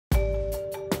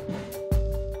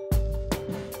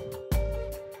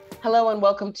Hello and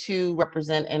welcome to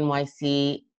Represent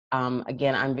NYC.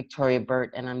 Again, I'm Victoria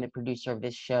Bert and I'm the producer of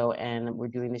this show, and we're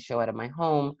doing the show out of my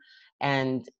home.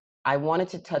 And I wanted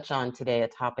to touch on today a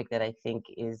topic that I think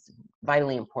is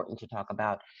vitally important to talk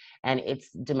about, and it's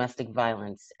domestic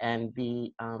violence and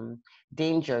the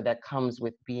danger that comes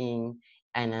with being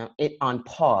on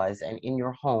pause and in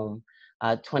your home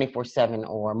 24/7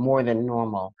 or more than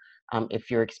normal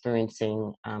if you're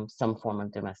experiencing some form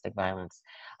of domestic violence.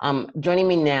 Joining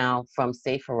me now from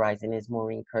Safe Horizon is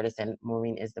Maureen Curtis, and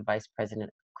Maureen is the Vice President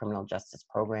of Criminal Justice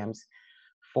Programs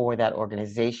for that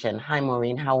organization. Hi,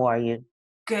 Maureen. How are you?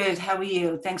 Good. How are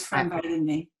you? Thanks for inviting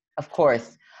me. Of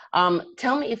course.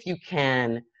 Tell me, if you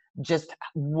can, just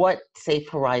what Safe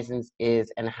Horizons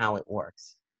is and how it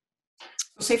works.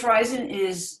 Safe Horizon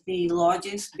is the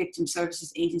largest victim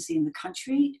services agency in the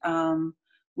country.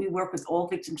 We work with all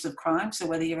victims of crime. So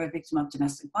whether you're a victim of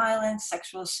domestic violence,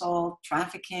 sexual assault,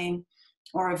 trafficking,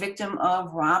 or a victim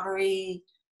of robbery,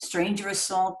 stranger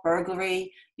assault,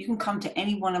 burglary, you can come to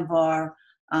any one of our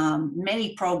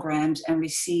many programs and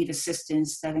receive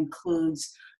assistance that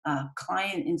includes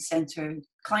client-centered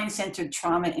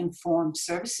trauma-informed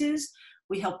services.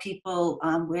 We help people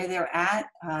where they're at.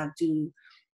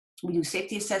 We do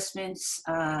safety assessments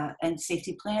and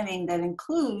safety planning that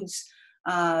includes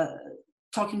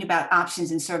talking about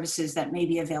options and services that may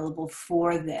be available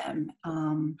for them.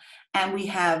 And we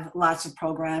have lots of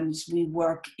programs. We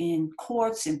work in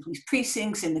courts, in police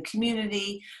precincts, in the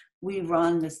community. We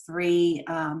run the 3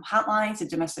 hotlines: a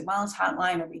domestic violence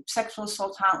hotline, a rape sexual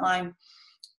assault hotline,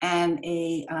 and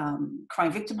a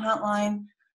crime victim hotline.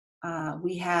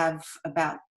 We have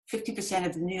about 50%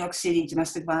 of the New York City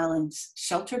domestic violence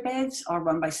shelter beds are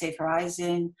run by Safe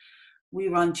Horizon. We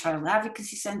run child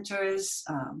advocacy centers.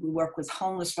 We work with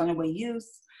homeless runaway youth.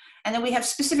 And then we have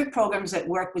specific programs that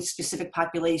work with specific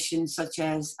populations, such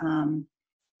as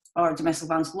our domestic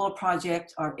violence law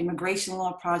project, our immigration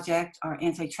law project, our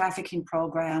anti-trafficking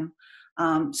program.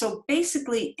 So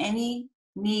basically any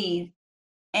need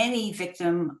any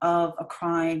victim of a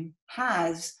crime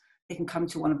has, they can come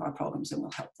to one of our programs and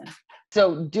we'll help them.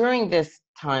 So during this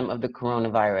time of the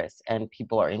coronavirus and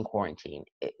people are in quarantine,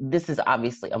 this is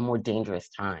obviously a more dangerous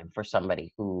time for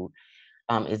somebody who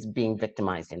is being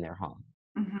victimized in their home,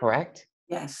 correct?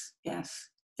 Yes,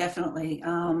 definitely.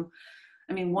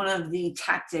 I mean, one of the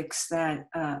tactics that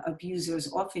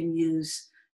abusers often use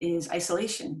is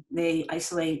isolation. They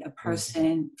isolate a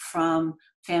person from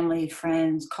family,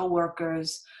 friends,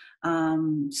 coworkers.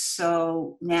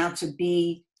 So now to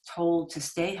be told to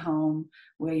stay home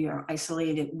where you're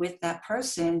isolated with that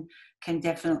person can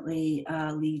definitely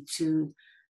lead to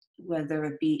whether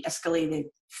it be escalated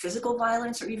physical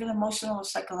violence or even emotional or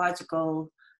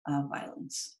psychological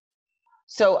violence.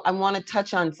 So I want to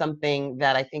touch on something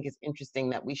that I think is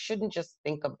interesting, that we shouldn't just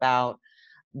think about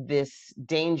this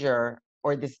danger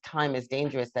or this time as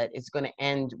dangerous, that it's going to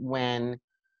end when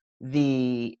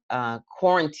the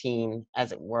quarantine,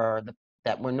 as it were,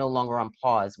 that we're no longer on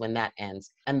pause, when that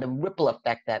ends, and the ripple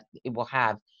effect that it will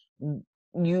have.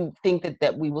 You think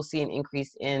that we will see an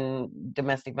increase in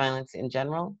domestic violence in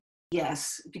general?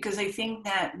 Yes, because I think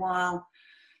that while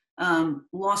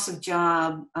loss of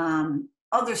job,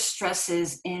 other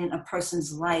stresses in a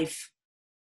person's life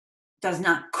does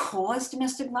not cause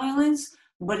domestic violence,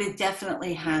 but it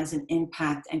definitely has an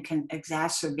impact and can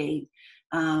exacerbate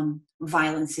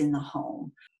violence in the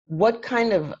home. What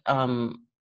kind of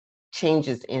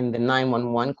changes in the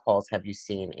 911 calls have you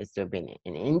seen? Is there been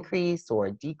an increase or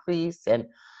a decrease? And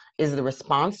is the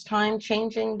response time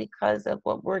changing because of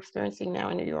what we're experiencing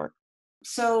now in New York?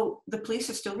 So the police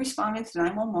are still responding to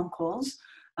 911 calls.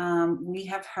 We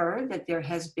have heard that there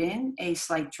has been a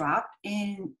slight drop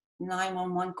in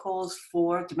 911 calls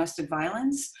for domestic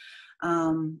violence,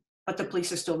 but the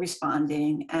police are still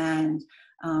responding and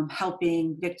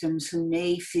helping victims who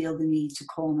may feel the need to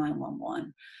call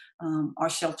 911. Our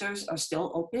shelters are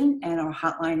still open and our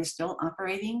hotline is still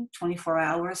operating 24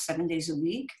 hours, 7 days a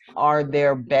week. Are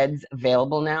there beds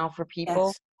available now for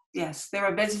people? Yes, there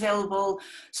are beds available.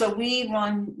 So we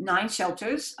run 9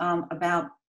 shelters,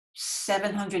 about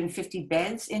 750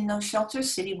 beds in those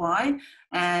shelters citywide.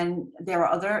 And there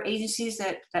are other agencies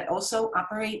that also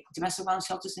operate domestic violence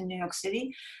shelters in New York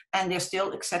City, and they're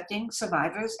still accepting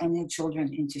survivors and their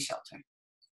children into shelter.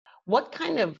 What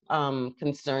kind of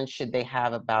concerns should they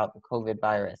have about the COVID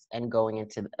virus and going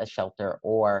into a shelter?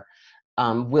 Or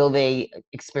will they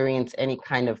experience any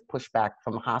kind of pushback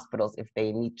from hospitals if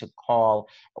they need to call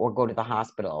or go to the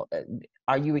hospital?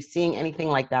 Are you seeing anything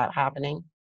like that happening?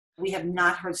 We have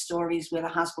not heard stories where the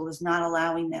hospital is not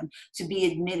allowing them to be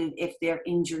admitted if their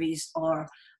injuries are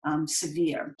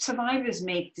severe. Survivors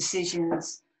make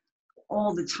decisions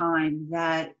all the time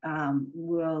that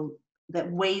that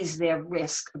weighs their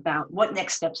risk about what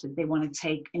next steps that they want to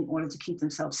take in order to keep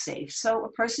themselves safe. So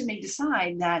a person may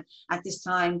decide that at this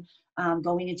time,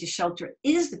 going into shelter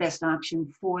is the best option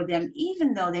for them,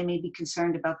 even though they may be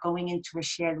concerned about going into a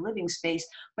shared living space,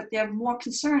 but they're more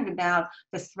concerned about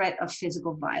the threat of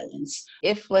physical violence.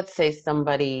 If, let's say,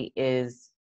 somebody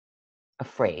is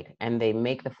afraid and they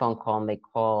make the phone call and they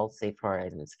call Safe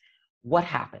Horizons, what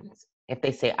happens? If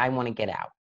they say, I want to get out,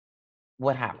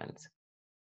 what happens?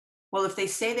 Well, if they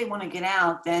say they want to get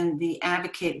out, then the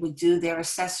advocate would do their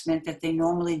assessment that they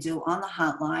normally do on the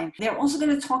hotline. They're also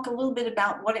going to talk a little bit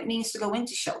about what it means to go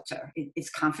into shelter. It's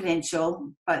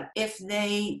confidential, but if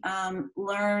they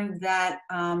learn that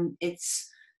it's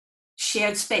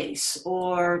shared space,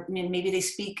 or maybe they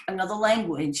speak another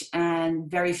language and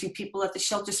very few people at the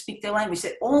shelter speak their language,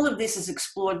 that all of this is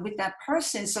explored with that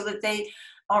person so that they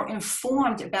are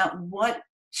informed about what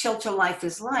shelter life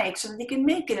is like, so that they can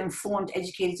make an informed,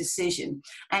 educated decision.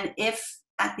 And if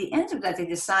at the end of that they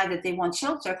decide that they want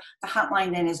shelter, the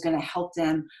hotline then is going to help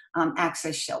them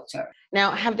access shelter.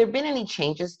 Now, have there been any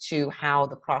changes to how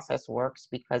the process works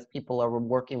because people are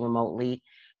working remotely,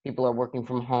 people are working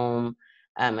from home,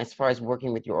 as far as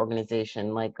working with your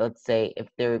organization? Like, let's say if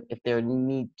they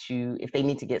need to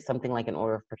get something like an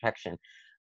order of protection,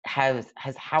 how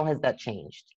has that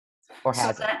changed, or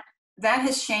has it? That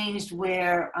has changed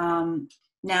where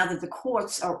now that the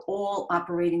courts are all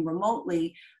operating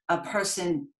remotely, a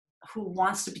person who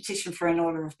wants to petition for an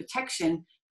order of protection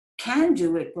can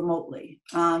do it remotely.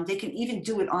 They can even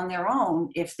do it on their own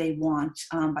if they want,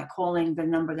 by calling the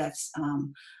number that's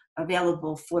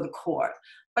available for the court.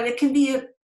 But it can be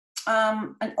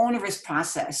an onerous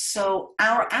process. So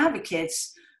our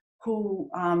advocates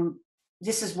who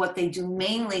this is what they do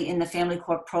mainly in the family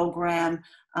court program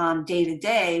day to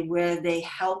day, where they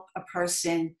help a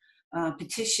person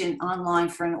petition online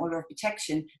for an order of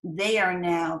protection. They are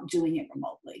now doing it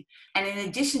remotely. And in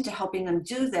addition to helping them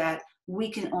do that, we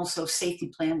can also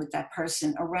safety plan with that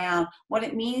person around what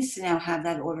it means to now have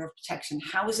that order of protection.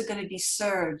 How is it going to be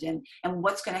served, and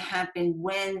what's going to happen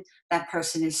when that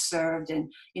person is served,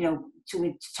 and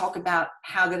to talk about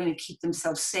how they're going to keep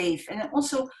themselves safe, and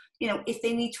also if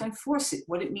they need to enforce it,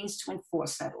 what it means to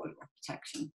enforce that order of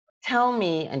protection. Tell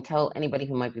me, and tell anybody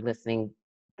who might be listening,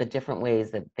 the different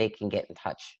ways that they can get in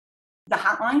touch. The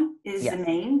hotline is Yes. the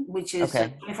main, which is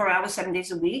Okay. 24 hours, 7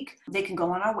 days a week. They can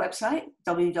go on our website,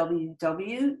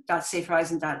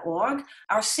 www.safehorizon.org.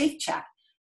 Our Safe Chat,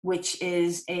 which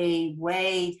is a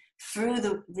way through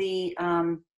the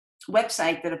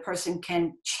website that a person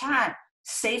can chat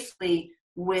safely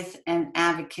with an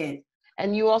advocate.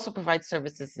 And you also provide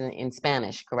services in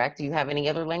Spanish, correct? Do you have any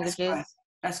other languages?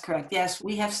 That's correct. Yes,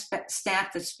 we have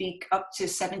staff that speak up to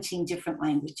 17 different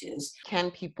languages.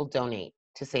 Can people donate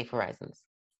to Safe Horizons?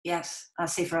 Yes,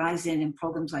 Safe Horizon and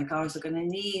programs like ours are going to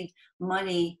need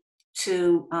money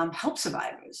to help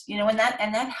survivors. And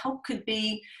that help could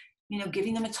be,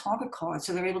 giving them a Target card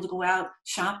so they're able to go out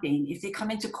shopping. If they come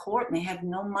into court and they have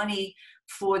no money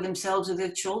for themselves or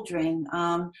their children,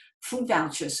 food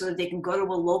vouchers so that they can go to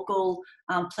a local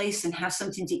place and have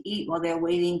something to eat while they're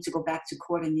waiting to go back to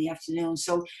court in the afternoon.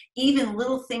 So even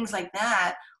little things like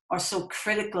that are so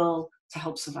critical to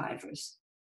help survivors.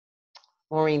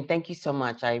 Maureen, thank you so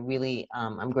much. I really,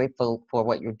 I'm grateful for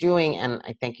what you're doing, and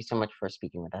I thank you so much for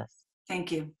speaking with us.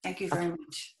 Thank you. Thank you very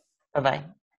much. Bye-bye.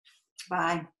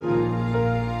 Bye.